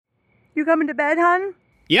You coming to bed, hon?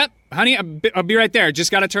 Yep, honey, I'll be right there.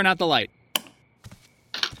 Just gotta turn out the light.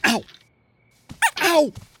 Ow!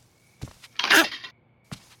 Ow! Ow!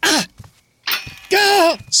 Ah!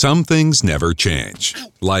 Gah! Some things never change.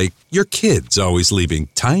 Like your kids always leaving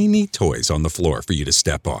tiny toys on the floor for you to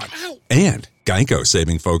step on. And Geico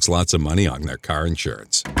saving folks lots of money on their car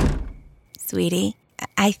insurance. Sweetie,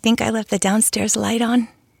 I think I left the downstairs light on.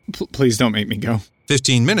 Please don't make me go.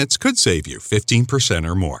 15 minutes could save you 15%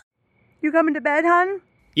 or more. You coming to bed, hon?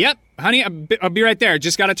 Yep, honey, I'll be right there.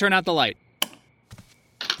 Just gotta turn out the light.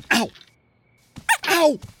 Ow!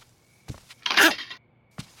 Ow! Ow!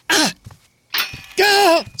 Ah!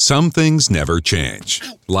 Gah! Some things never change.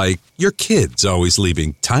 Like your kids always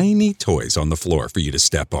leaving tiny toys on the floor for you to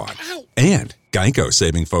step on. And Geico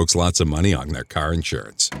saving folks lots of money on their car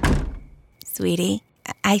insurance. Sweetie,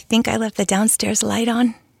 I think I left the downstairs light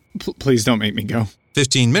on. Please don't make me go.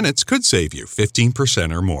 15 minutes could save you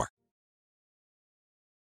 15% or more.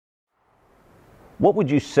 What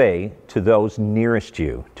would you say to those nearest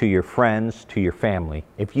you, to your friends, to your family,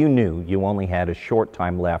 if you knew you only had a short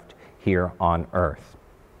time left here on earth?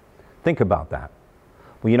 Think about that.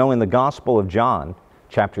 Well, you know, in the Gospel of John,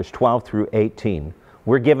 chapters 12 through 18,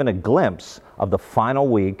 we're given a glimpse of the final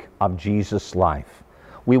week of Jesus' life.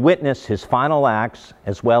 We witness his final acts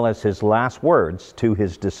as well as his last words to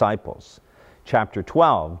his disciples. Chapter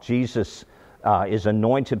 12, Jesus is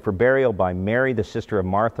anointed for burial by Mary, the sister of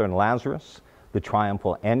Martha and Lazarus. The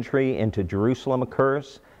triumphal entry into Jerusalem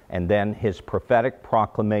occurs, and then his prophetic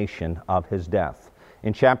proclamation of his death.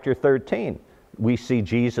 In chapter 13, we see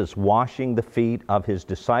Jesus washing the feet of his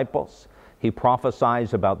disciples. He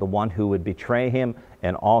prophesies about the one who would betray him,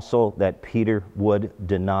 and also that Peter would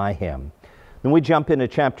deny him. Then we jump into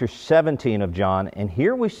chapter 17 of John, and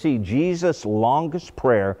here we see Jesus' longest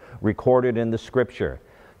prayer recorded in the Scripture.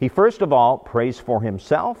 He first of all prays for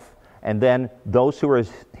himself, and then those who are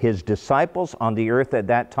his disciples on the earth at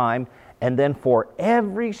that time, and then for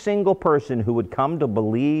every single person who would come to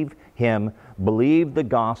believe him, believe the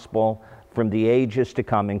gospel from the ages to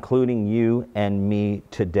come, including you and me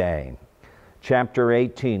today. Chapter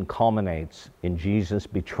 18 culminates in Jesus'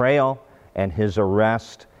 betrayal and his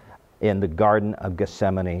arrest in the Garden of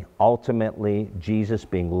Gethsemane, ultimately Jesus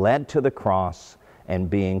being led to the cross and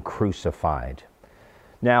being crucified.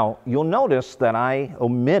 Now, you'll notice that I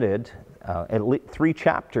omitted at least 3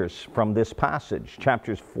 chapters from this passage,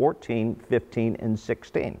 chapters 14, 15, and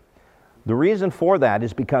 16. The reason for that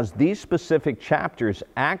is because these specific chapters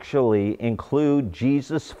actually include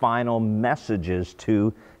Jesus' final messages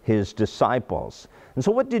to his disciples. And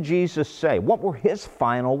so what did Jesus say? What were his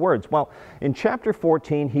final words? Well, in chapter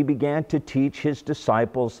 14, he began to teach his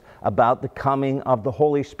disciples about the coming of the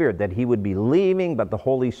Holy Spirit, that he would be leaving, but the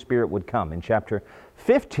Holy Spirit would come. In chapter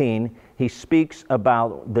 15, he speaks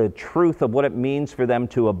about the truth of what it means for them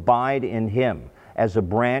to abide in him. As a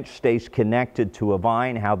branch stays connected to a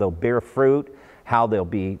vine, how they'll bear fruit, how they'll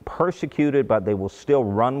be persecuted, but they will still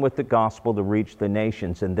run with the gospel to reach the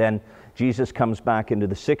nations. And then Jesus comes back into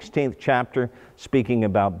the 16th chapter, speaking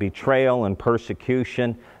about betrayal and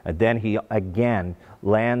persecution. And then he again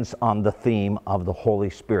lands on the theme of the Holy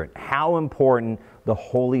Spirit. How important the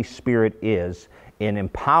Holy Spirit is in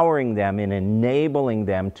empowering them, in enabling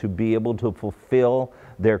them to be able to fulfill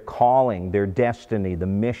their calling, their destiny, the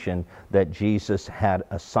mission that Jesus had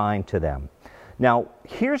assigned to them. Now,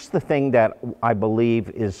 here's the thing that I believe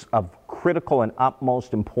is of critical and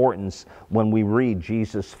utmost importance when we read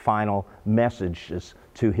Jesus' final messages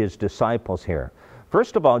to his disciples here.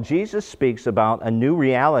 First of all, Jesus speaks about a new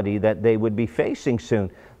reality that they would be facing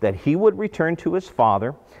soon, that he would return to his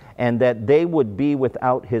Father and that they would be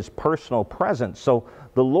without his personal presence. So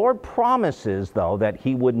the Lord promises, though, that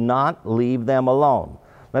he would not leave them alone.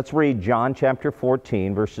 Let's read John chapter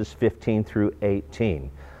 14, verses 15 through 18.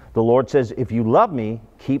 The Lord says, "If you love me,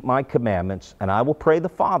 keep my commandments, and I will pray the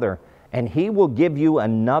Father, and he will give you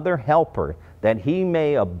another helper, that he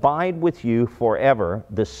may abide with you forever,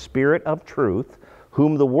 the Spirit of truth,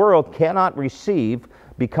 whom the world cannot receive,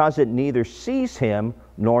 because it neither sees him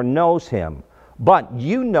nor knows him. But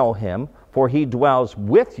you know him, for he dwells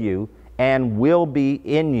with you and will be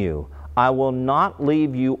in you. I will not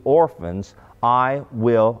leave you orphans, I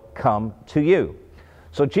will come to you."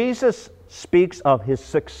 So Jesus speaks of his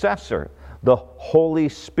successor, the Holy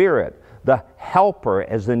Spirit, the helper,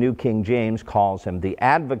 as the New King James calls him, the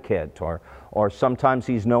advocate, or sometimes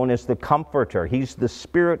he's known as the comforter. He's the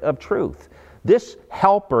Spirit of truth. This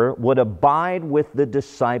helper would abide with the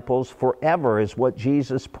disciples forever, is what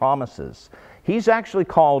Jesus promises. He's actually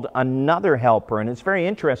called another helper, and it's very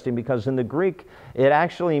interesting because in the Greek, it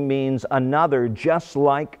actually means another just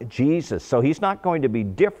like Jesus. So he's not going to be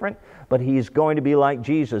different, but he's going to be like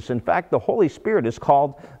Jesus. In fact, the Holy Spirit is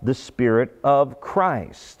called the Spirit of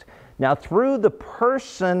Christ. Now, through the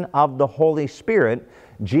person of the Holy Spirit,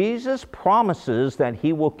 Jesus promises that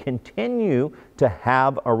he will continue to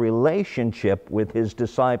have a relationship with his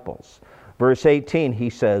disciples. Verse 18,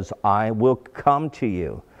 he says, I will come to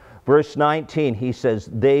you. Verse 19, he says,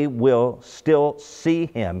 they will still see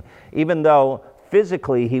him. Even though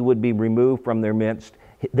physically he would be removed from their midst,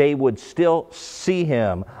 they would still see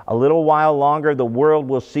him. A little while longer, the world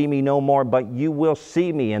will see me no more, but you will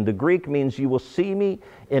see me. And the Greek means you will see me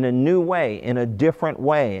in a new way, in a different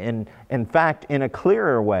way, and in fact, in a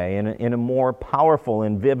clearer way, in a more powerful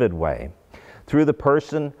and vivid way. Through the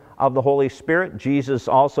person of the Holy Spirit, Jesus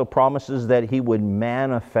also promises that he would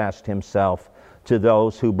manifest himself to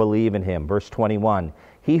those who believe in him. Verse 21,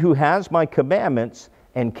 he who has my commandments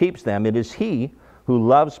and keeps them, it is he who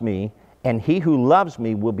loves me, and he who loves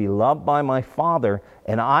me will be loved by my Father,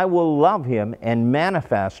 and I will love him and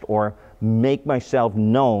manifest or make myself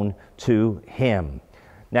known to him.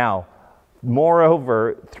 Now,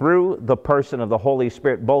 moreover, through the person of the Holy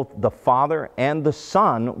Spirit, both the Father and the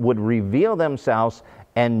Son would reveal themselves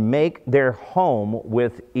and make their home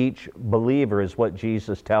with each believer, is what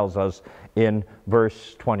Jesus tells us in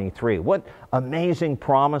verse 23. What amazing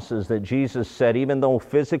promises that Jesus said, even though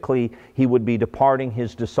physically he would be departing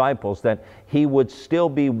his disciples, that he would still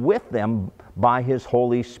be with them by his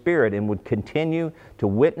Holy Spirit and would continue to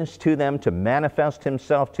witness to them, to manifest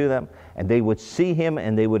himself to them, and they would see him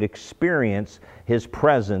and they would experience his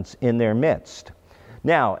presence in their midst.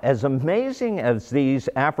 Now, as amazing as these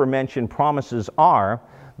aforementioned promises are,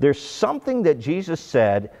 there's something that Jesus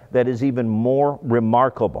said that is even more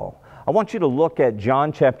remarkable. I want you to look at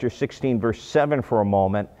John chapter 16, verse 7 for a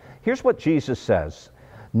moment. Here's what Jesus says.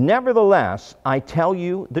 Nevertheless, I tell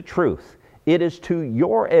you the truth. It is to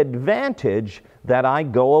your advantage that I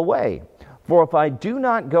go away. For if I do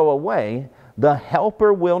not go away, the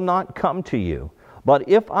Helper will not come to you. But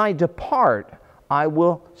if I depart, I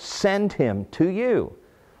will send him to you.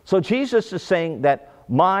 So Jesus is saying that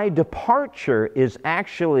my departure is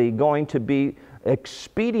actually going to be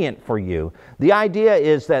expedient for you. The idea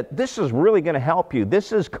is that this is really going to help you.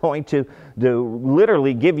 This is going to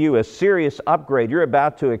literally give you a serious upgrade. You're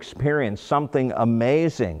about to experience something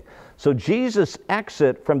amazing. So Jesus'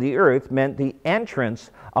 exit from the earth meant the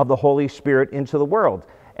entrance of the Holy Spirit into the world.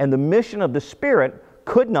 And the mission of the Spirit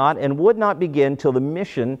could not and would not begin till the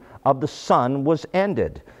mission of the Son was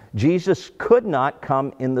ended. Jesus could not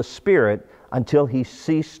come in the Spirit until he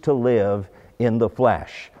ceased to live in the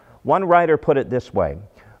flesh. One writer put it this way: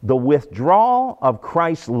 the withdrawal of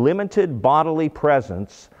Christ's limited bodily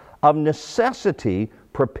presence of necessity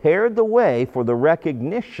prepared the way for the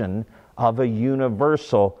recognition of a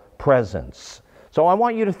universal presence. So I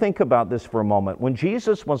want you to think about this for a moment. When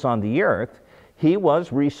Jesus was on the earth, he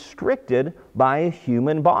was restricted by a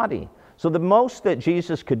human body. So the most that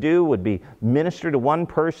Jesus could do would be minister to one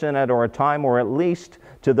person at a time, or at least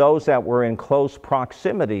to those that were in close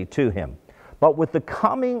proximity to him. But with the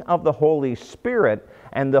coming of the Holy Spirit,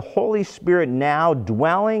 and the Holy Spirit now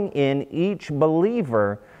dwelling in each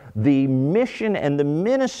believer, the mission and the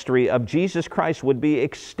ministry of Jesus Christ would be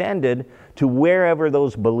extended to wherever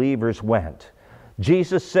those believers went.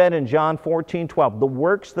 Jesus said in John 14:12, the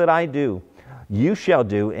works that I do, you shall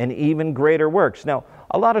do, and even greater works. Now,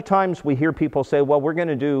 a lot of times we hear people say, well, we're going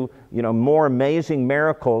to do, more amazing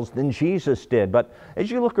miracles than Jesus did. But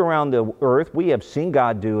as you look around the earth, we have seen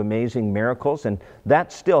God do amazing miracles, and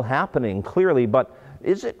that's still happening clearly. But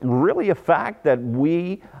is it really a fact that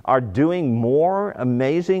we are doing more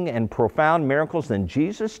amazing and profound miracles than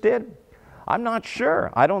Jesus did? I'm not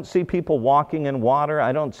sure. I don't see people walking in water.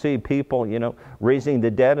 I don't see people, raising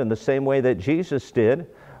the dead in the same way that Jesus did.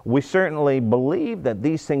 We certainly believe that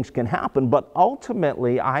these things can happen, but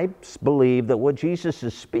ultimately I believe that what Jesus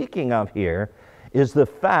is speaking of here is the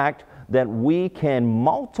fact that we can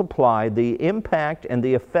multiply the impact and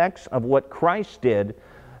the effects of what Christ did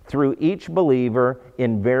through each believer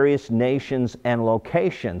in various nations and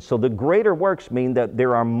locations. So the greater works mean that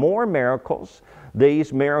there are more miracles.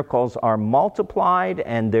 These miracles are multiplied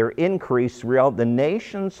and they're increased throughout the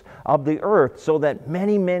nations of the earth, so that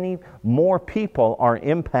many, many more people are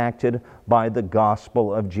impacted by the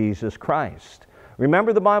gospel of Jesus Christ.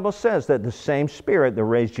 Remember, the Bible says that the same Spirit that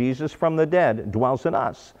raised Jesus from the dead dwells in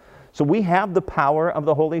us. So we have the power of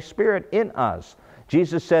the Holy Spirit in us.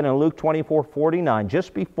 Jesus said in Luke 24:49,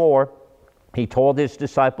 just before He told his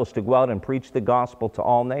disciples to go out and preach the gospel to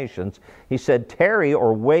all nations. He said, tarry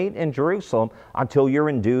or wait in Jerusalem until you're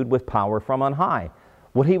endued with power from on high.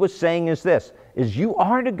 What he was saying is this, is you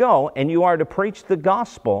are to go and you are to preach the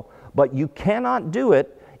gospel, but you cannot do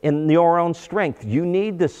it in your own strength. You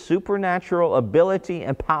need the supernatural ability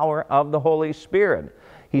and power of the Holy Spirit.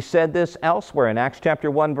 He said this elsewhere in Acts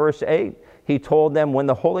chapter 1, verse 8. He told them, when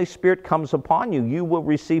the Holy Spirit comes upon you, you will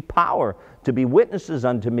receive power to be witnesses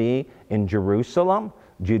unto me in Jerusalem,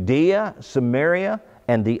 Judea, Samaria,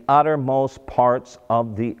 and the uttermost parts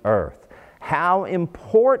of the earth. How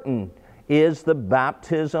important is the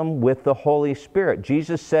baptism with the Holy Spirit?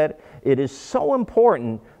 Jesus said it is so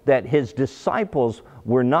important that his disciples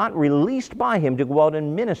were not released by him to go out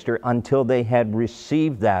and minister until they had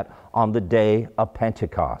received that on the day of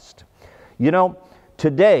Pentecost. You know,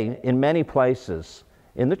 today, in many places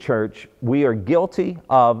in the church, we are guilty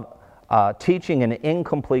of teaching an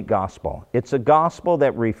incomplete gospel. It's a gospel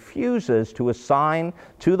that refuses to assign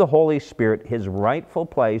to the Holy Spirit his rightful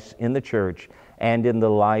place in the church and in the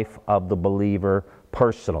life of the believer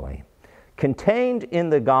personally. Contained in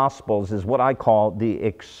the Gospels is what I call the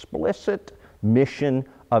explicit mission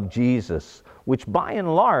of Jesus, which by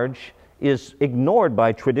and large is ignored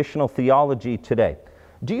by traditional theology today.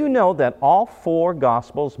 Do you know that all four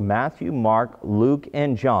Gospels, Matthew, Mark, Luke,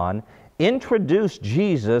 and John, introduce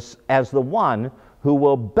Jesus as the one who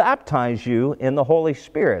will baptize you in the Holy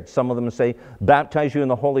Spirit? Some of them say, baptize you in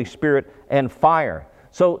the Holy Spirit and fire.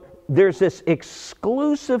 So there's this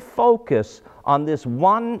exclusive focus on this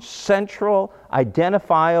one central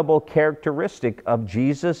identifiable characteristic of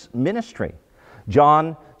Jesus' ministry.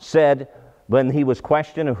 John said, when he was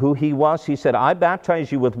questioned of who he was, he said, I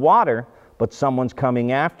baptize you with water, but someone's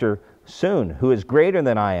coming after soon, who is greater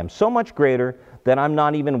than I am, so much greater that I'm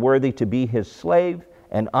not even worthy to be his slave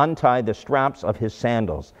and untie the straps of his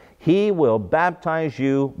sandals. He will baptize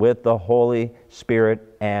you with the Holy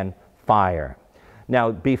Spirit and fire.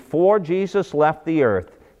 Now, before Jesus left the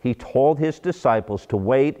earth, he told his disciples to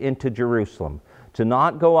wait into Jerusalem, to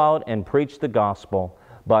not go out and preach the gospel,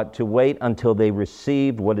 but to wait until they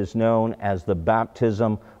received what is known as the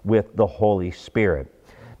baptism with the Holy Spirit.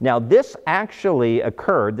 Now, this actually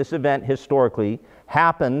occurred, this event historically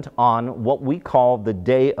happened on what we call the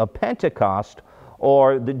day of Pentecost,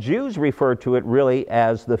 or the Jews refer to it really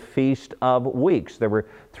as the Feast of Weeks. There were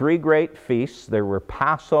three great feasts. There were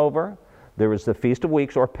Passover, there was the Feast of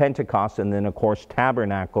Weeks or Pentecost, and then of course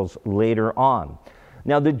Tabernacles later on.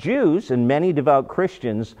 Now the Jews and many devout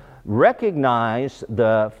Christians recognize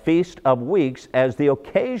the Feast of Weeks as the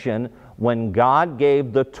occasion when God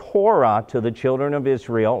gave the Torah to the children of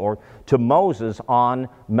Israel, or to Moses on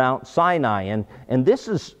Mount Sinai. And this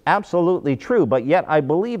is absolutely true, but yet I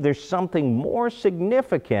believe there's something more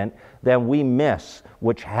significant than we miss,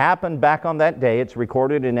 which happened back on that day. It's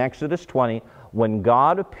recorded in Exodus 20, when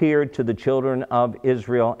God appeared to the children of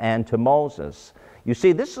Israel and to Moses. You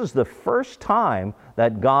see, this is the first time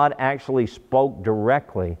that God actually spoke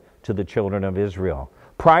directly to the children of Israel.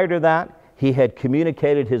 Prior to that, he had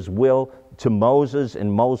communicated his will to Moses,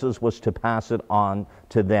 and Moses was to pass it on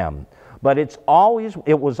to them. But it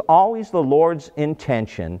was always the Lord's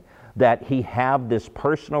intention that he have this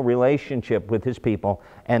personal relationship with his people,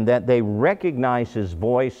 and that they recognize his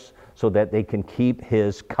voice so that they can keep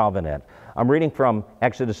his covenant. I'm reading from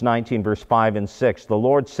Exodus 19, verse 5 and 6. The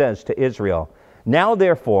Lord says to Israel, "Now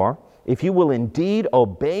therefore, if you will indeed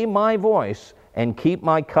obey my voice and keep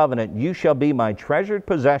my covenant, you shall be my treasured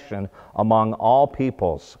possession among all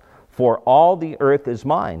peoples, for all the earth is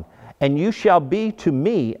mine. And you shall be to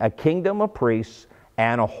me a kingdom of priests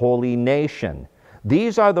and a holy nation.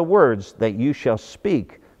 These are the words that you shall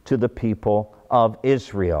speak to the people of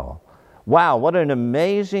Israel." Wow, what an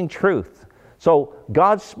amazing truth. So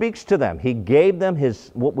God speaks to them. He gave them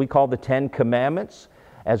his, what we call the 10 Commandments,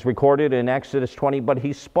 as recorded in Exodus 20, but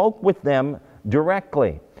he spoke with them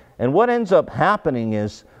directly. And what ends up happening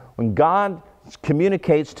is, when God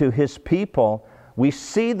communicates to his people, we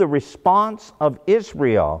see the response of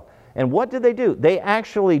Israel. And what did they do? They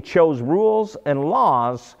actually chose rules and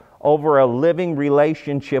laws over a living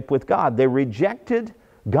relationship with God. They rejected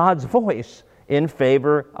God's voice in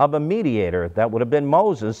favor of a mediator. That would have been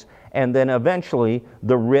Moses, and then eventually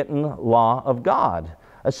the written law of God.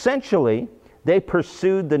 Essentially, they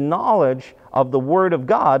pursued the knowledge of the Word of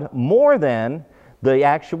God more than the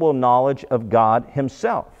actual knowledge of God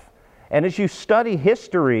himself. And as you study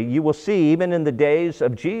history, you will see, even in the days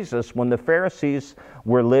of Jesus, when the Pharisees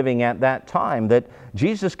were living at that time, that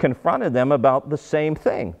Jesus confronted them about the same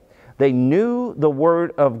thing. They knew the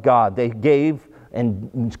Word of God. They gave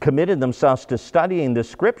and committed themselves to studying the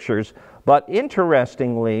Scriptures, But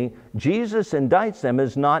interestingly, Jesus indicts them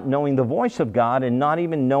as not knowing the voice of God and not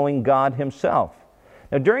even knowing God himself.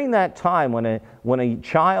 Now, during that time when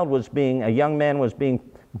a young man was being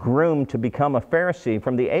groomed to become a Pharisee,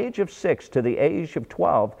 from the age of 6 to the age of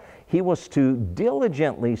 12, he was to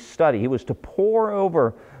diligently study. He was to pore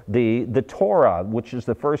over the Torah, which is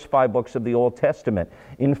the first 5 books of the Old Testament.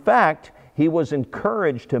 In fact, he was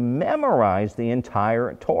encouraged to memorize the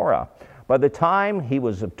entire Torah. By the time he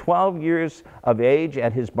was 12 years of age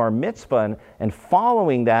at his bar mitzvah, and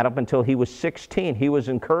following that up until he was 16, he was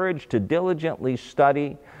encouraged to diligently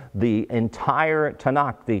study the entire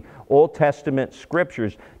Tanakh, the Old Testament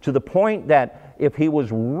scriptures, to the point that if he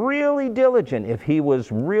was really diligent, if he was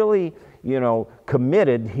really,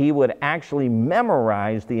 committed, he would actually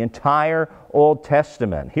memorize the entire Old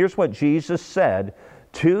Testament. Here's what Jesus said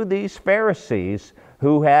to these Pharisees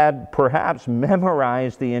who had perhaps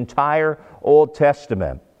memorized the entire Old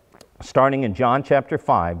Testament, starting in John chapter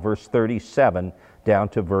 5, verse 37 down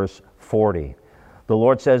to verse 40. The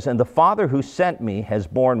Lord says, "And the Father who sent me has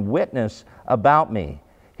borne witness about me.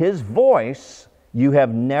 His voice you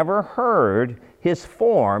have never heard, his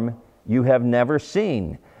form you have never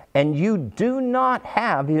seen. And you do not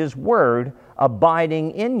have his word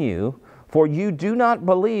abiding in you, for you do not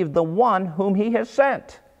believe the one whom he has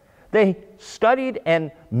sent." They studied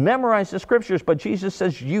and memorized the scriptures, but Jesus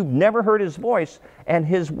says, you've never heard his voice, and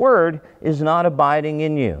his word is not abiding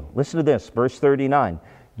in you. Listen to this, verse 39.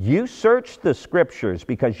 "You search the scriptures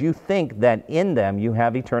because you think that in them you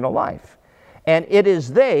have eternal life. And it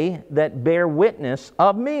is they that bear witness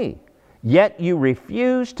of me. Yet you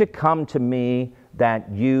refuse to come to me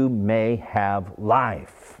that you may have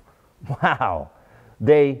life." Wow.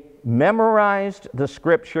 They memorized the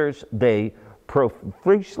scriptures. They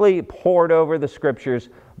profusely pored over the scriptures,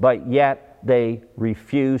 but yet they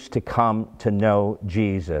refused to come to know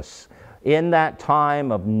Jesus. In that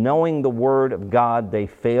time of knowing the Word of God, they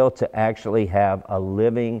failed to actually have a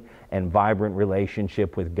living and vibrant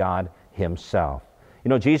relationship with God himself.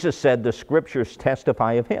 Jesus said the scriptures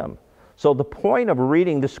testify of him. So the point of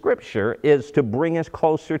reading the scripture is to bring us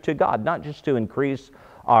closer to God, not just to increase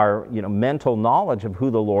our mental knowledge of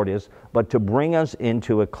who the Lord is, but to bring us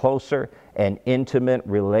into a closer and intimate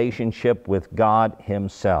relationship with God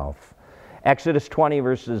himself. Exodus 20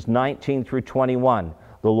 verses 19 through 21.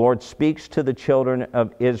 The Lord speaks to the children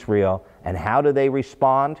of Israel, and how do they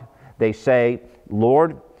respond? They say,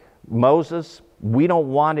 "Lord, Moses, we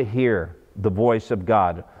don't want to hear the voice of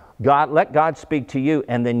God. Let God speak to you,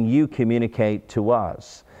 and then you communicate to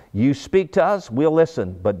us. You speak to us, we'll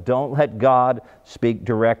listen, but don't let God speak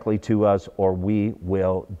directly to us or we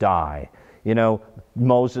will die."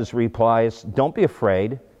 Moses replies, "Don't be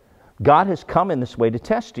afraid. God has come in this way to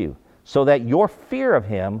test you, so that your fear of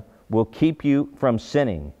him will keep you from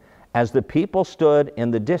sinning." As the people stood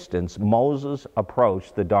in the distance, Moses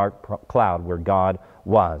approached the dark cloud where God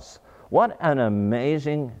was. What an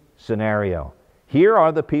amazing scenario. Here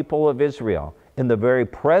are the people of Israel in the very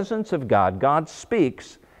presence of God. God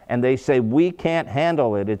speaks, and they say, "We can't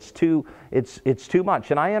handle it. It's too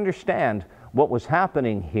much." And I understand what was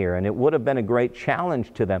happening here, and it would have been a great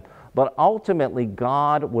challenge to them. But ultimately,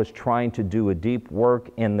 God was trying to do a deep work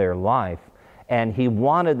in their life, and he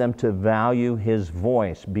wanted them to value his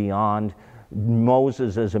voice beyond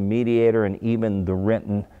Moses as a mediator and even the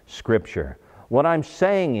written scripture. What I'm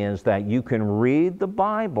saying is that you can read the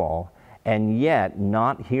Bible and yet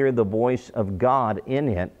not hear the voice of God in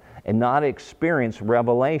it and not experience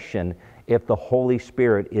revelation if the Holy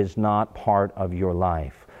Spirit is not part of your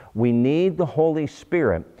life. We need the Holy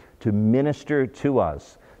Spirit to minister to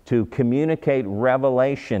us, to communicate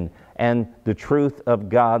revelation and the truth of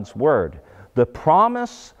God's Word. The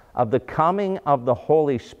promise of the coming of the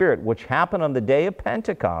Holy Spirit, which happened on the day of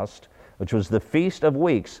Pentecost, which was the Feast of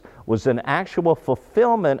Weeks, was an actual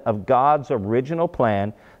fulfillment of God's original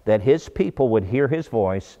plan that his people would hear his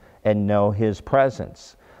voice and know his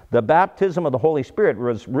presence. The baptism of the Holy Spirit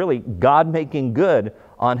was really God making good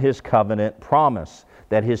on his covenant promise,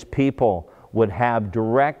 that his people would have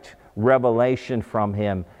direct revelation from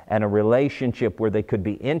him and a relationship where they could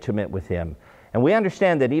be intimate with him. And we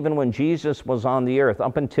understand that even when Jesus was on the earth,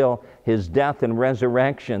 up until his death and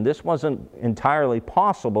resurrection, this wasn't entirely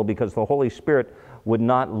possible because the Holy Spirit would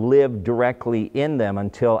not live directly in them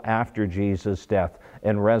until after Jesus' death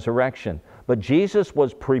and resurrection. But Jesus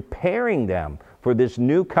was preparing them for this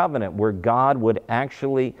new covenant where God would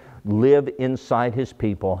actually live inside his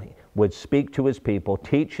people, would speak to his people,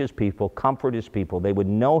 teach his people, comfort his people. They would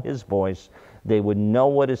know his voice. They would know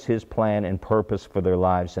what is his plan and purpose for their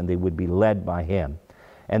lives, and they would be led by him.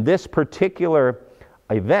 And this particular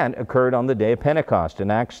event occurred on the day of Pentecost.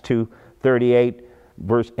 In Acts 2, 38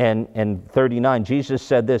 verse and 39, Jesus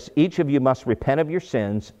said this, each of you must repent of your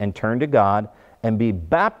sins and turn to God and be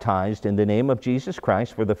baptized in the name of Jesus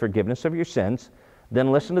Christ for the forgiveness of your sins.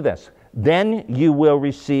 Then listen to this. Then you will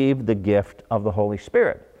receive the gift of the Holy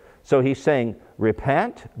Spirit. So he's saying,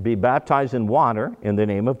 repent, be baptized in water in the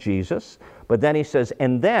name of Jesus. But then he says,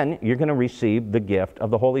 and then you're going to receive the gift of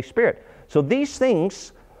the Holy Spirit. So these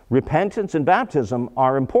things, repentance and baptism,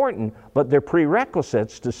 are important, but they're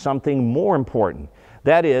prerequisites to something more important.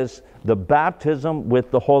 That is the baptism with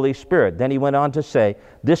the Holy Spirit. Then he went on to say,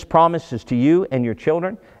 this promise is to you and your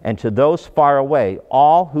children and to those far away,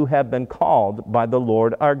 all who have been called by the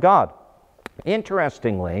Lord our God.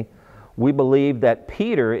 Interestingly, we believe that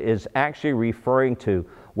Peter is actually referring to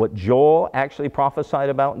what Joel actually prophesied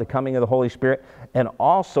about in the coming of the Holy Spirit, and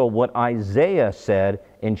also what Isaiah said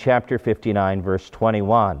in chapter 59, verse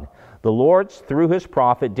 21. The Lord, through his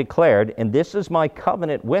prophet, declared, and this is my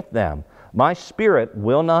covenant with them. My spirit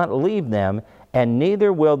will not leave them, and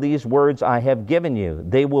neither will these words I have given you.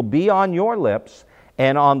 They will be on your lips,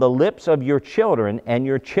 and on the lips of your children, and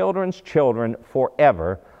your children's children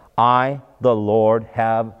forever. I, the Lord,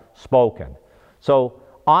 have spoken. So,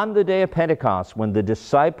 on the day of Pentecost, when the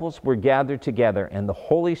disciples were gathered together and the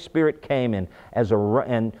Holy Spirit came in as a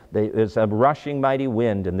rushing mighty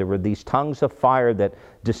wind, and there were these tongues of fire that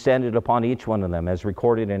descended upon each one of them, as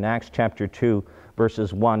recorded in Acts chapter 2,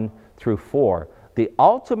 verses 1 through 4. The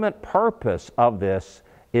ultimate purpose of this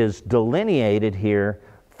is delineated here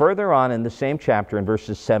further on in the same chapter in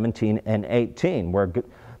verses 17 and 18, where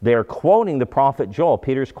they're quoting the prophet Joel.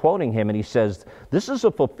 Peter's quoting him, and he says, this is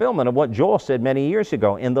a fulfillment of what Joel said many years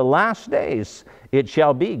ago. In the last days it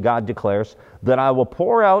shall be, God declares, that I will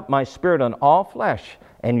pour out my spirit on all flesh,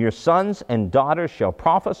 and your sons and daughters shall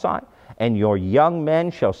prophesy, and your young men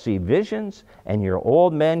shall see visions, and your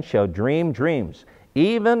old men shall dream dreams.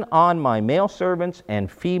 Even on my male servants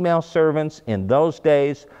and female servants in those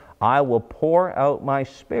days I will pour out my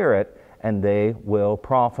spirit, and they will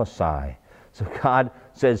prophesy. So God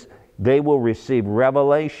says they will receive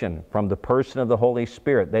revelation from the person of the Holy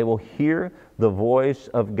Spirit. They will hear the voice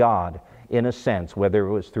of God in a sense, whether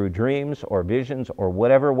it was through dreams or visions or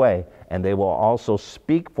whatever way, and they will also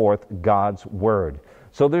speak forth God's word.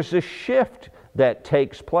 So there's a shift that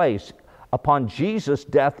takes place upon Jesus'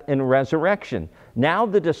 death and resurrection. Now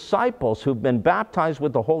the disciples who've been baptized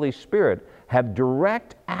with the Holy Spirit have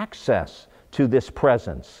direct access to this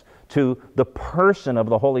presence, to the person of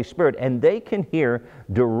the Holy Spirit, and they can hear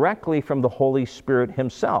directly from the Holy Spirit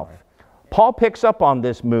himself. Paul picks up on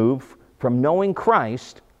this move from knowing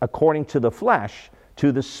Christ according to the flesh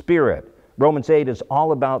to the Spirit. Romans 8 is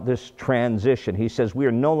all about this transition. He says we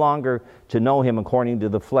are no longer to know him according to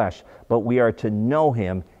the flesh, but we are to know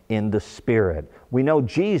him in the Spirit. We know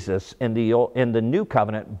Jesus in the new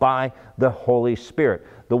covenant by the Holy Spirit.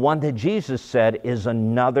 The one that Jesus said is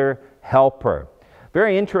another helper.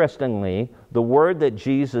 Very interestingly, the word that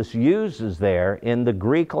Jesus uses there in the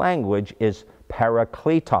Greek language is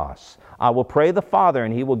parakletos. I will pray the Father,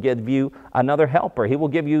 and he will give you another helper. He will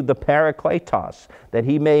give you the parakletos, that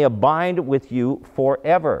he may abide with you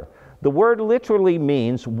forever. The word literally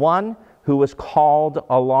means one who is called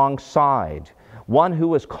alongside, one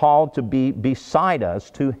who is called to be beside us,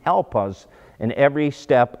 to help us in every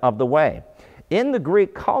step of the way. In the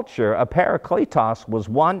Greek culture, a parakletos was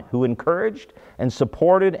one who encouraged and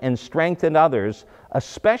supported and strengthened others,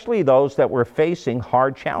 especially those that were facing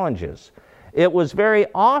hard challenges. It was very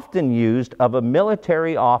often used of a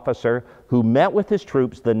military officer who met with his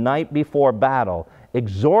troops the night before battle,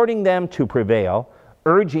 exhorting them to prevail,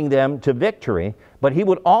 urging them to victory, but he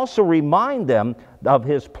would also remind them of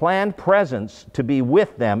his planned presence to be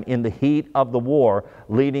with them in the heat of the war,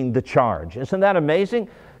 leading the charge. Isn't that amazing?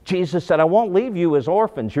 Jesus said, I won't leave you as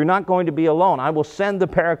orphans. You're not going to be alone. I will send the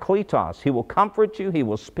Parakletos. He will comfort you. He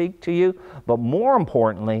will speak to you. But more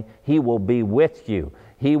importantly, he will be with you.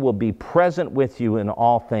 He will be present with you in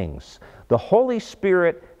all things. The Holy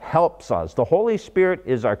Spirit helps us. The Holy Spirit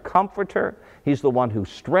is our comforter. He's the one who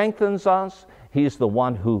strengthens us. He's the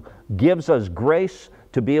one who gives us grace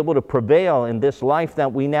to be able to prevail in this life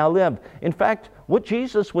that we now live. In fact, what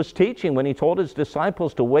Jesus was teaching when he told his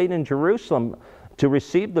disciples to wait in Jerusalem to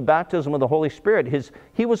receive the baptism of the Holy Spirit,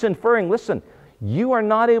 he was inferring, listen, you are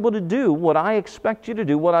not able to do what I expect you to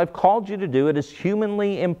do, what I've called you to do. It is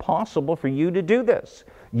humanly impossible for you to do this.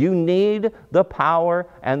 You need the power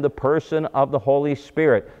and the person of the Holy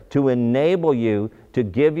Spirit to enable you, to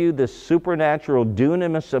give you this supernatural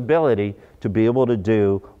dunamis ability to be able to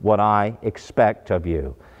do what I expect of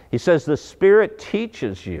you. He says the Spirit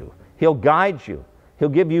teaches you. He'll guide you. He'll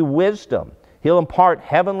give you wisdom. He'll impart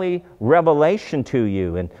heavenly revelation to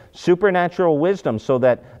you and supernatural wisdom so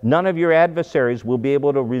that none of your adversaries will be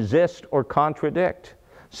able to resist or contradict.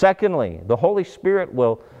 Secondly, the Holy Spirit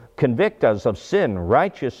will convict us of sin,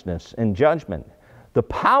 righteousness, and judgment. The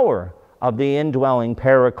power of the indwelling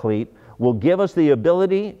Paraclete will give us the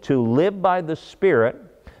ability to live by the Spirit,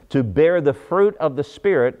 to bear the fruit of the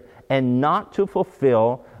Spirit, and not to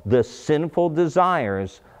fulfill the sinful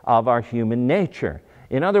desires of our human nature.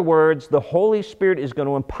 In other words, the Holy Spirit is going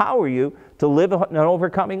to empower you to live an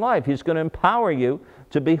overcoming life. He's going to empower you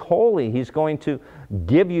to be holy. He's going to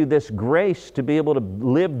give you this grace to be able to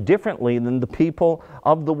live differently than the people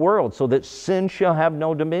of the world, so that sin shall have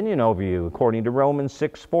no dominion over you, according to Romans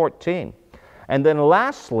 6:14. And then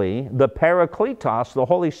lastly, the Parakletos, the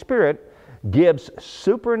Holy Spirit, gives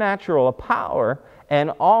supernatural power and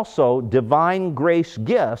also divine grace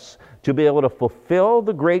gifts to be able to fulfill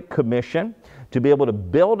the Great Commission, to be able to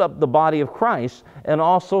build up the body of Christ, and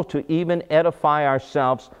also to even edify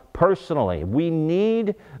ourselves personally. We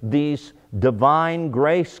need these divine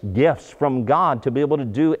grace gifts from God to be able to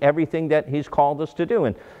do everything that He's called us to do.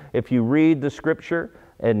 And if you read the Scripture,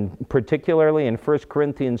 and particularly in 1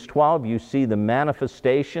 Corinthians 12, you see the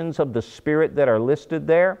manifestations of the Spirit that are listed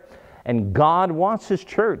there. And God wants His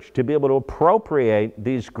church to be able to appropriate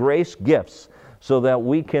these grace gifts so that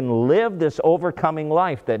we can live this overcoming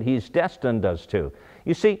life that He's destined us to.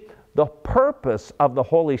 You see, the purpose of the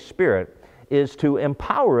Holy Spirit is to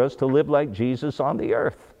empower us to live like Jesus on the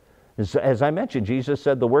earth. As I mentioned, Jesus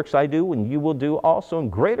said, "The works I do, and you will do also in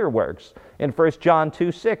greater works." In 1 John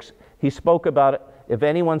 2:6, He spoke about it. If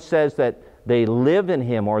anyone says that they live in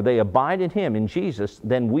Him or they abide in Him, in Jesus,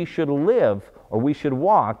 then we should live or we should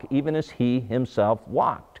walk even as He Himself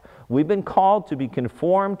walked. We've been called to be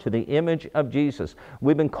conformed to the image of Jesus.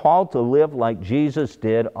 We've been called to live like Jesus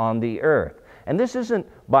did on the earth. And this isn't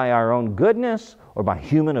by our own goodness or by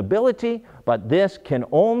human ability, but this can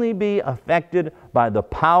only be affected by the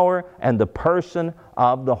power and the person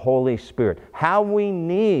of the Holy Spirit. How we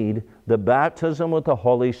need the baptism with the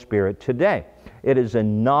Holy Spirit today. It is a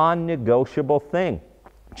non-negotiable thing.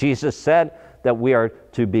 Jesus said that we are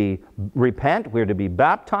to repent, we are to be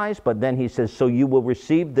baptized, but then He says, so you will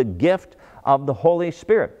receive the gift of the Holy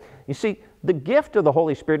Spirit. You see, the gift of the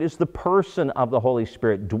Holy Spirit is the person of the Holy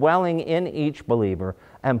Spirit dwelling in each believer,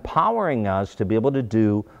 empowering us to be able to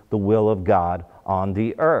do the will of God on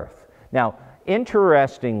the earth. Now,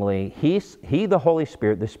 interestingly, He, the Holy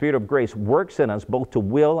Spirit, the Spirit of grace, works in us both to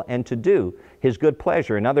will and to do His good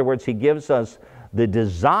pleasure. In other words, He gives us the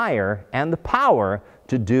desire and the power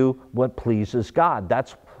to do what pleases God.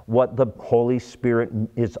 That's what the Holy Spirit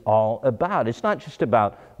is all about. It's not just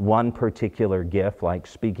about one particular gift like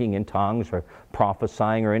speaking in tongues or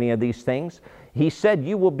prophesying or any of these things. He said,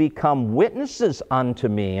 you will become witnesses unto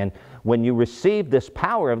me. And when you receive this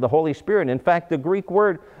power of the Holy Spirit, in fact, the Greek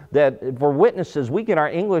word that for witnesses, we get our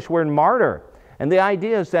English word martyr. And the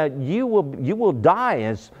idea is that you will die,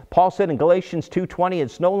 as Paul said in Galatians 2:20,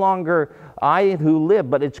 it's no longer I who live,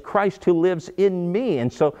 but it's Christ who lives in me.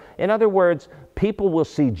 And so, in other words, people will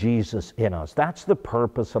see Jesus in us. That's the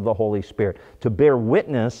purpose of the Holy Spirit, to bear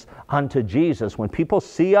witness unto Jesus. When people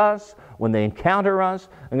see us, when they encounter us,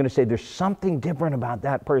 I'm going to say there's something different about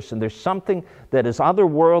that person. There's something that is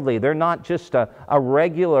otherworldly. They're not just a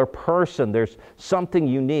regular person. There's something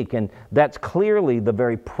unique, and that's clearly the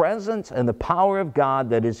very presence and the power of God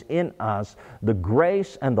that is in us, the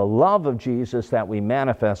grace and the love of Jesus that we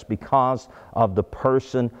manifest because of the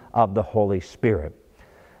person of the Holy Spirit.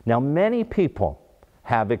 Now, many people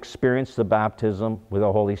have experienced the baptism with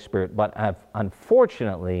the Holy Spirit, but have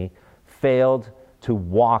unfortunately failed to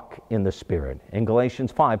walk in the Spirit. In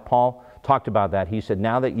Galatians 5, Paul talked about that. He said,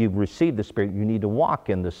 now that you've received the Spirit, you need to walk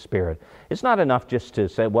in the Spirit. It's not enough just to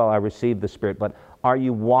say, well, I received the Spirit, but are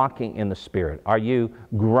you walking in the Spirit? Are you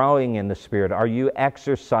growing in the Spirit? Are you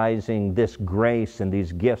exercising this grace and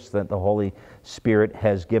these gifts that the Holy Spirit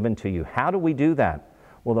has given to you? How do we do that?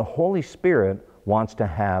 Well, the Holy Spirit wants to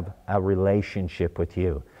have a relationship with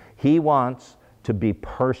you. He wants to be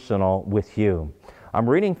personal with you. I'm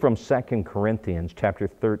reading from 2 Corinthians chapter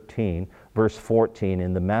 13, verse 14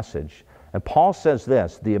 in the Message. And Paul says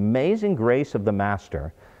this, the amazing grace of the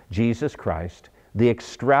Master, Jesus Christ, the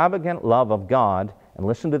extravagant love of God, and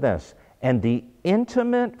listen to this, and the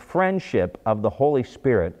intimate friendship of the Holy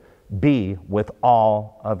Spirit be with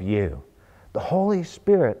all of you. The Holy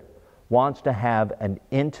Spirit wants to have an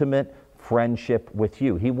intimate friendship with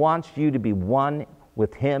you. He wants you to be one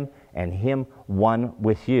with Him and Him one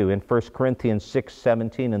with you. In 1 Corinthians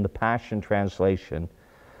 6:17 in the Passion Translation,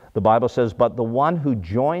 the Bible says, but the one who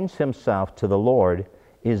joins himself to the Lord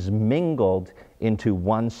is mingled into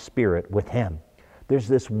one spirit with Him. There's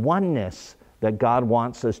this oneness that God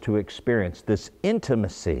wants us to experience, this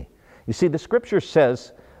intimacy. You see, the Scripture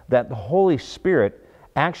says that the Holy Spirit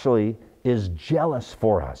actually is jealous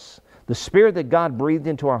for us. The Spirit that God breathed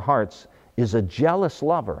into our hearts is a jealous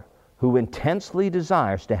lover who intensely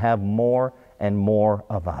desires to have more and more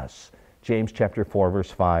of us. James chapter 4,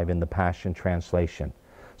 verse 5 in the Passion Translation.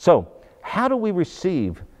 So, how do we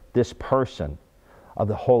receive this person of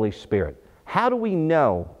the Holy Spirit? How do we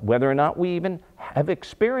know whether or not we even have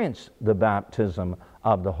experienced the baptism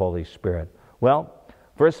of the Holy Spirit? Well,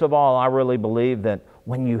 first of all, I really believe that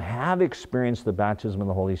when you have experienced the baptism of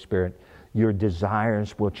the Holy Spirit, your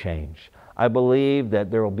desires will change. I believe that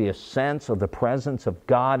there will be a sense of the presence of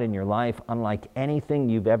God in your life unlike anything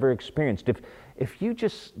you've ever experienced. If you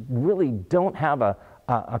just really don't have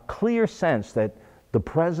a clear sense that the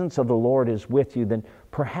presence of the Lord is with you, then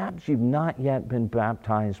perhaps you've not yet been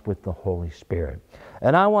baptized with the Holy Spirit.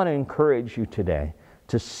 And I want to encourage you today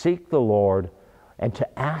to seek the Lord and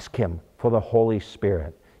to ask Him for the Holy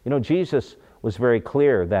Spirit. You know, Jesus was very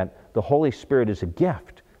clear that the Holy Spirit is a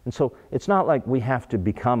gift. And so it's not like we have to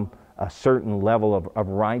become a certain level of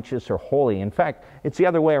righteous or holy. In fact, it's the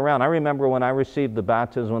other way around. I remember when I received the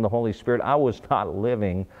baptism of the Holy Spirit, I was not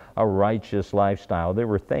living a righteous lifestyle. There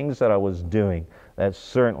were things that I was doing that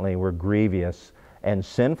certainly were grievous and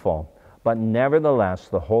sinful. But nevertheless,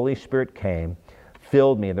 the Holy Spirit came,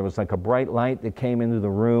 filled me. There was like a bright light that came into the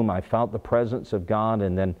room. I felt the presence of God,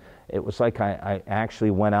 and then it was like I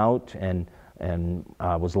actually went out and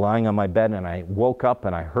was lying on my bed, and I woke up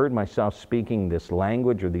and I heard myself speaking this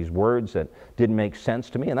language or these words that didn't make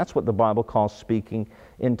sense to me, and that's what the Bible calls speaking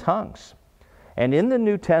in tongues. And in the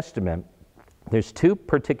New Testament, there's two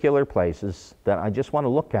particular places that I just want to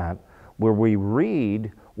look at where we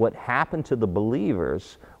read what happened to the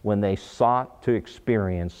believers when they sought to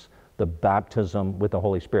experience the baptism with the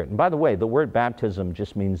Holy Spirit. And by the way, the word baptism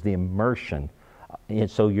just means the immersion. And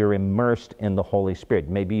so you're immersed in the Holy Spirit.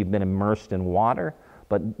 Maybe you've been immersed in water,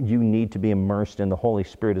 but you need to be immersed in the Holy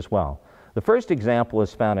Spirit as well. The first example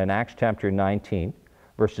is found in Acts chapter 19,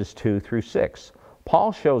 verses 2 through 6.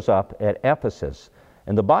 Paul shows up at Ephesus,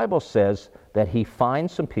 and the Bible says that he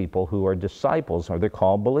finds some people who are disciples, or they're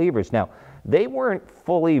called believers. Now, they weren't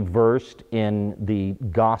fully versed in the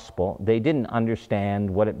gospel. They didn't understand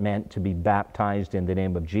what it meant to be baptized in the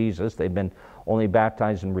name of Jesus. They'd been only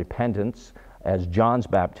baptized in repentance, as John's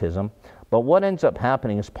baptism. But what ends up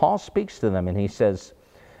happening is Paul speaks to them and he says,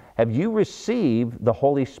 have you received the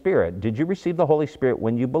Holy Spirit? Did you receive the Holy Spirit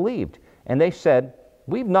when you believed? And they said,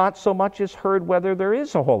 we've not so much as heard whether there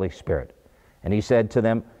is a Holy Spirit. And he said to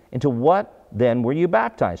them, into what then were you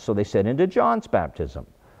baptized? So they said, into John's baptism.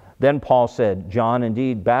 Then Paul said, John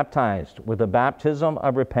indeed baptized with a baptism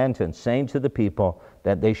of repentance, saying to the people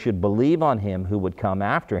that they should believe on him who would come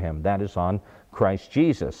after him, that is on Christ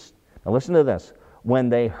Jesus. Now listen to this. When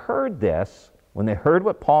they heard this, when they heard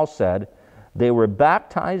what Paul said, they were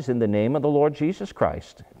baptized in the name of the Lord Jesus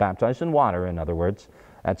Christ, baptized in water, in other words.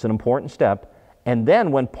 That's an important step. And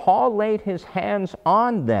then when Paul laid his hands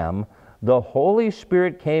on them, the Holy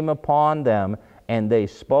Spirit came upon them, and they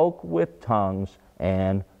spoke with tongues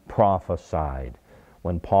and prophesied.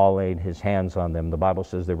 When Paul laid his hands on them, the Bible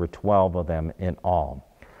says there were 12 of them in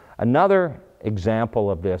all. Another example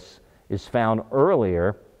of this is found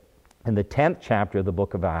earlier in the 10th chapter of the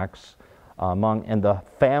book of Acts, in the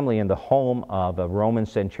family and the home of a Roman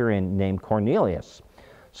centurion named Cornelius.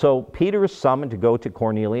 So Peter is summoned to go to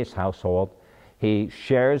Cornelius' household. He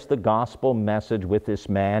shares the gospel message with this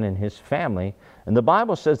man and his family. And the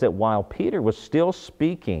Bible says that while Peter was still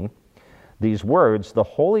speaking these words, the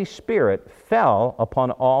Holy Spirit fell upon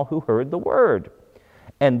all who heard the word.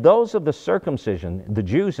 And those of the circumcision, the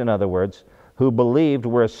Jews in other words, who believed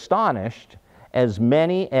were astonished, as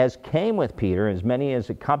many as came with Peter, as many as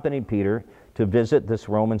accompanied Peter to visit this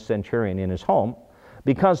Roman centurion in his home,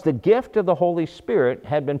 because the gift of the Holy Spirit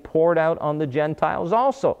had been poured out on the Gentiles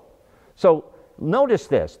also. So notice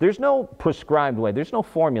this. There's no prescribed way. There's no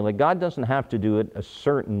formula. God doesn't have to do it a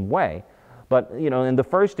certain way. But, you know, in the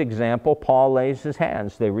first example, Paul lays his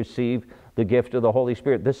hands. They receive the gift of the Holy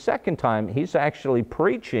Spirit. The second time, he's actually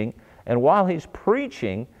preaching, and while he's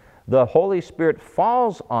preaching, the Holy Spirit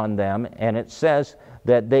falls on them, and it says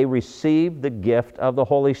that they receive the gift of the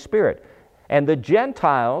Holy Spirit. And the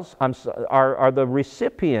Gentiles are the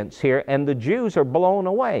recipients here, and the Jews are blown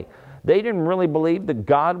away. They didn't really believe that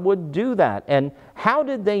God would do that. And how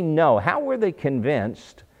did they know? How were they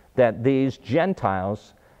convinced that these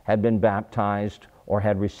Gentiles had been baptized or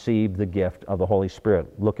had received the gift of the Holy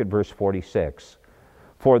Spirit? Look at verse 46.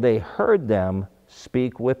 For they heard them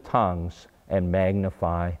speak with tongues and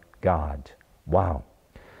magnify God. Wow.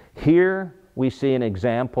 Here we see an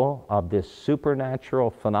example of this supernatural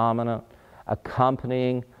phenomena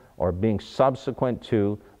accompanying or being subsequent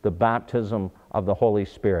to the baptism of the Holy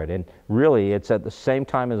Spirit. And really, it's at the same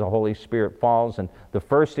time as the Holy Spirit falls. And the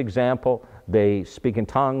first example, they speak in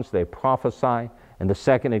tongues, they prophesy. And the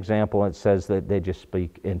second example, it says that they just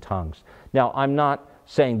speak in tongues. Now, I'm not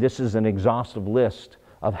saying this is an exhaustive list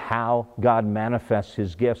of how God manifests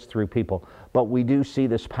His gifts through people, but we do see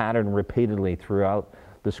this pattern repeatedly throughout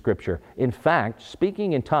the Scripture. In fact,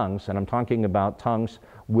 speaking in tongues, and I'm talking about tongues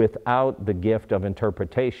without the gift of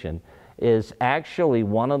interpretation, is actually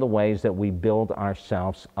one of the ways that we build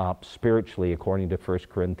ourselves up spiritually, according to 1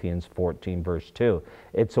 Corinthians 14, verse 2.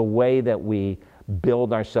 It's a way that we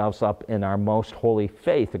build ourselves up in our most holy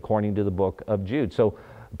faith, according to the book of Jude. So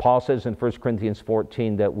Paul says in 1 Corinthians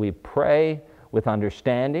 14 that we pray with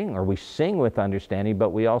understanding, or we sing with understanding,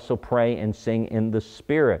 but we also pray and sing in the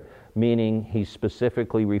Spirit, meaning he's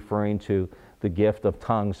specifically referring to the gift of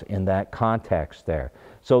tongues in that context there.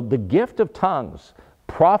 So the gift of tongues,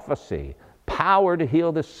 prophecy, power to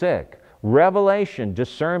heal the sick, revelation,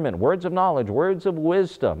 discernment, words of knowledge, words of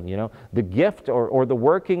wisdom, the gift or the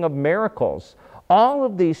working of miracles, all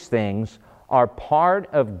of these things are part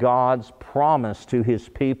of God's promise to His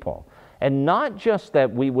people. And not just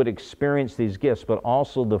that we would experience these gifts, but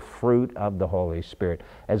also the fruit of the Holy Spirit,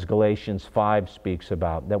 as Galatians 5 speaks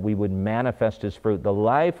about, that we would manifest His fruit, the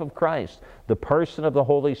life of Christ, the person of the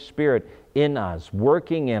Holy Spirit in us,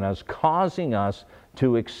 working in us, causing us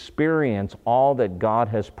to experience all that God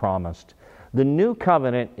has promised. The new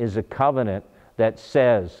covenant is a covenant that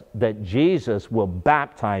says that Jesus will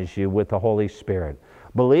baptize you with the Holy Spirit.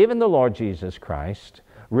 Believe in the Lord Jesus Christ,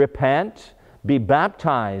 repent, be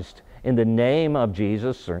baptized in the name of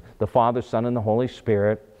Jesus, or the Father, Son, and the Holy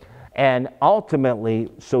Spirit, and ultimately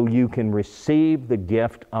so you can receive the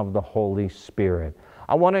gift of the Holy Spirit.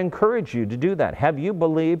 I want to encourage you to do that. Have you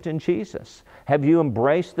believed in Jesus? Have you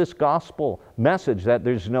embraced this gospel message that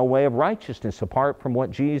there's no way of righteousness apart from what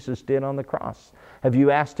Jesus did on the cross? Have you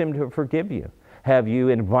asked Him to forgive you? Have you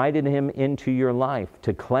invited Him into your life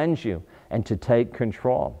to cleanse you and to take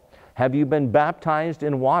control? Have you been baptized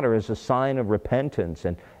in water as a sign of repentance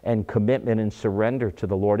and commitment and surrender to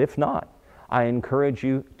the Lord? If not, I encourage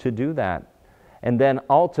you to do that. And then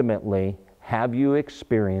ultimately, have you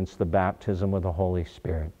experienced the baptism of the Holy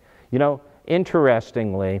Spirit?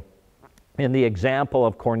 Interestingly, in the example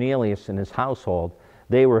of Cornelius and his household,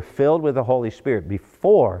 they were filled with the Holy Spirit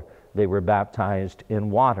before they were baptized in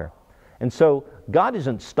water. And so God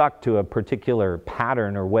isn't stuck to a particular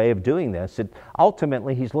pattern or way of doing this.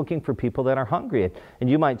 Ultimately, He's looking for people that are hungry. And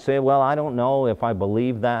you might say, well, I don't know if I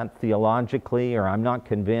believe that theologically, or I'm not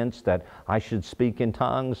convinced that I should speak in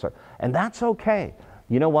tongues. And that's okay.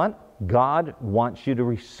 You know what? God wants you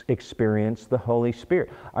to experience the Holy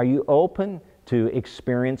Spirit. Are you open to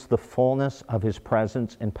experience the fullness of His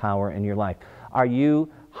presence and power in your life? Are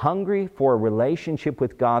you hungry for a relationship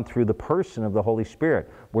with God through the person of the Holy Spirit,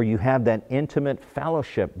 where you have that intimate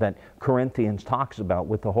fellowship that Corinthians talks about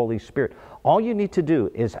with the Holy Spirit? All you need to do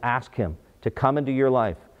is ask Him to come into your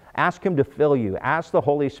life. Ask Him to fill you. Ask the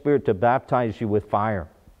Holy Spirit to baptize you with fire.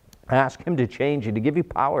 Ask Him to change you, to give you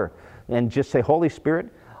power. And just say, Holy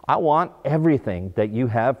Spirit, I want everything that you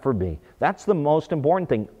have for me. That's the most important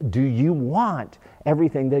thing. Do you want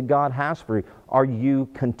everything that God has for you? Are you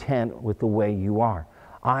content with the way you are?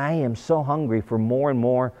 I am so hungry for more and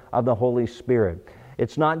more of the Holy Spirit.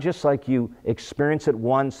 It's not just like you experience it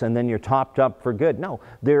once and then you're topped up for good. No,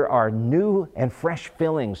 there are new and fresh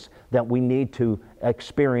fillings that we need to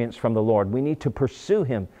experience from the Lord. We need to pursue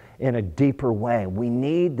Him in a deeper way. We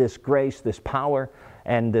need this grace, this power,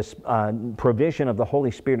 and this provision of the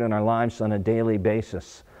Holy Spirit in our lives on a daily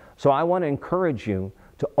basis. So I want to encourage you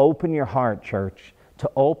to open your heart, church, to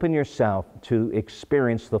open yourself to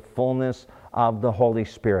experience the fullness of the Holy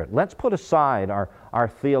Spirit. Let's put aside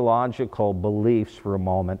our theological beliefs for a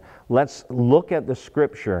moment. Let's look at the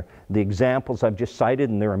Scripture, the examples I've just cited,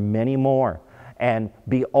 and there are many more, and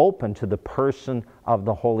be open to the person of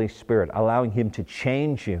the Holy Spirit, allowing Him to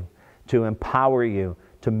change you, to empower you,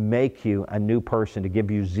 to make you a new person, to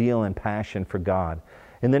give you zeal and passion for God.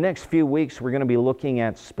 In the next few weeks, we're going to be looking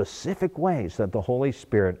at specific ways that the Holy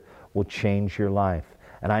Spirit will change your life.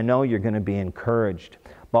 And I know you're going to be encouraged.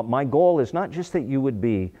 But my goal is not just that you would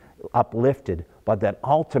be uplifted, but that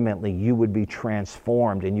ultimately you would be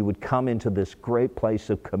transformed and you would come into this great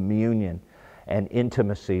place of communion and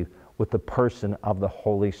intimacy with the person of the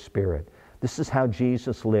Holy Spirit. This is how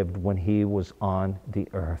Jesus lived when He was on the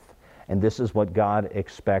earth. And this is what God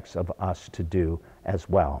expects of us to do as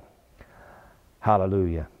well.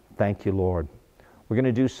 Hallelujah. Thank you, Lord. We're going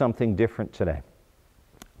to do something different today.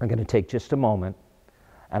 I'm going to take just a moment,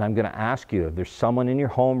 and I'm going to ask you, if there's someone in your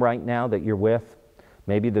home right now that you're with,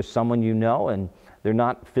 maybe there's someone you know and they're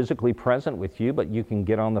not physically present with you, but you can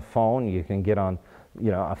get on the phone, you can get on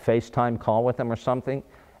a FaceTime call with them or something,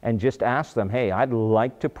 and just ask them, hey, I'd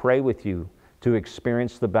like to pray with you to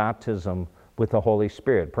experience the baptism with the Holy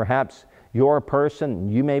Spirit. Perhaps you're a person,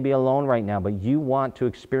 you may be alone right now, but you want to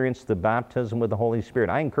experience the baptism with the Holy Spirit.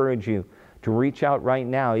 I encourage you to reach out right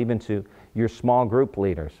now, even to your small group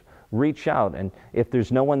leaders. Reach out, and if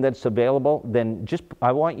there's no one that's available, then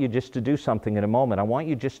I want you just to do something in a moment. I want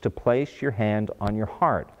you just to place your hand on your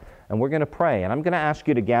heart, and we're going to pray. And I'm going to ask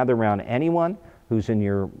you to gather around anyone who's in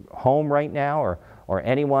your home right now, or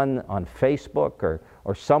anyone on Facebook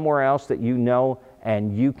or somewhere else that you know,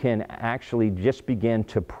 and you can actually just begin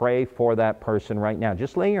to pray for that person right now.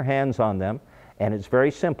 Just lay your hands on them, and it's very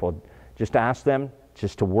simple. Just ask them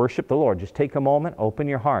just to worship the Lord. Just take a moment, open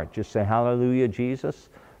your heart. Just say, hallelujah, Jesus.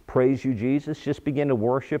 Praise you, Jesus. Just begin to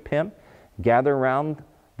worship Him. Gather around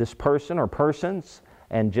this person or persons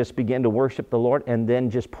and just begin to worship the Lord, and then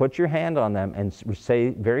just put your hand on them and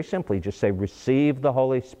say, very simply, just say, receive the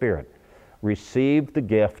Holy Spirit. Receive the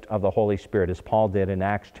gift of the Holy Spirit, as Paul did in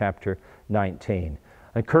Acts chapter 19.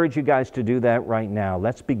 I encourage you guys to do that right now.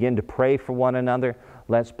 Let's begin to pray for one another.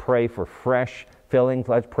 Let's pray for fresh fillings.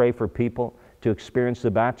 Let's pray for people to experience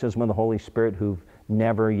the baptism of the Holy Spirit who've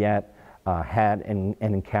never yet had and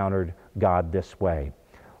encountered God this way.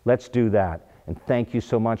 Let's do that. And thank you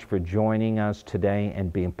so much for joining us today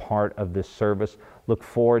and being part of this service. Look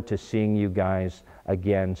forward to seeing you guys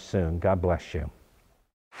again soon. God bless you.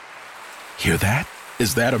 Hear that?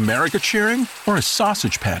 Is that America cheering or a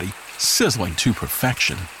sausage patty sizzling to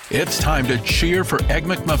perfection? It's time to cheer for Egg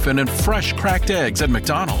McMuffin and fresh cracked eggs at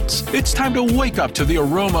McDonald's. It's time to wake up to the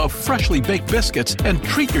aroma of freshly baked biscuits and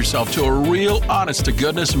treat yourself to a real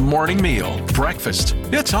honest-to-goodness morning meal. Breakfast.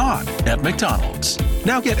 It's on at McDonald's.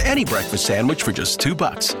 Now get any breakfast sandwich for just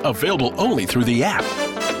 $2. Available only through the app.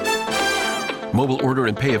 Mobile order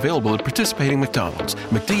and pay available at participating McDonald's.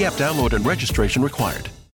 McD app download and registration required.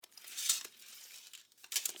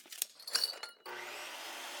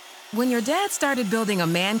 When your dad started building a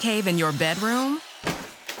man cave in your bedroom,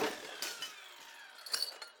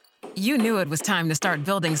 you knew it was time to start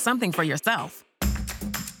building something for yourself.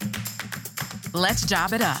 Let's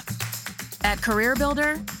job it up. At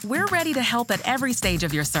CareerBuilder, we're ready to help at every stage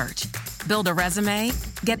of your search. Build a resume,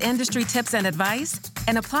 get industry tips and advice,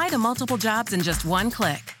 and apply to multiple jobs in just one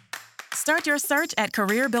click. Start your search at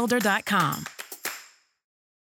CareerBuilder.com.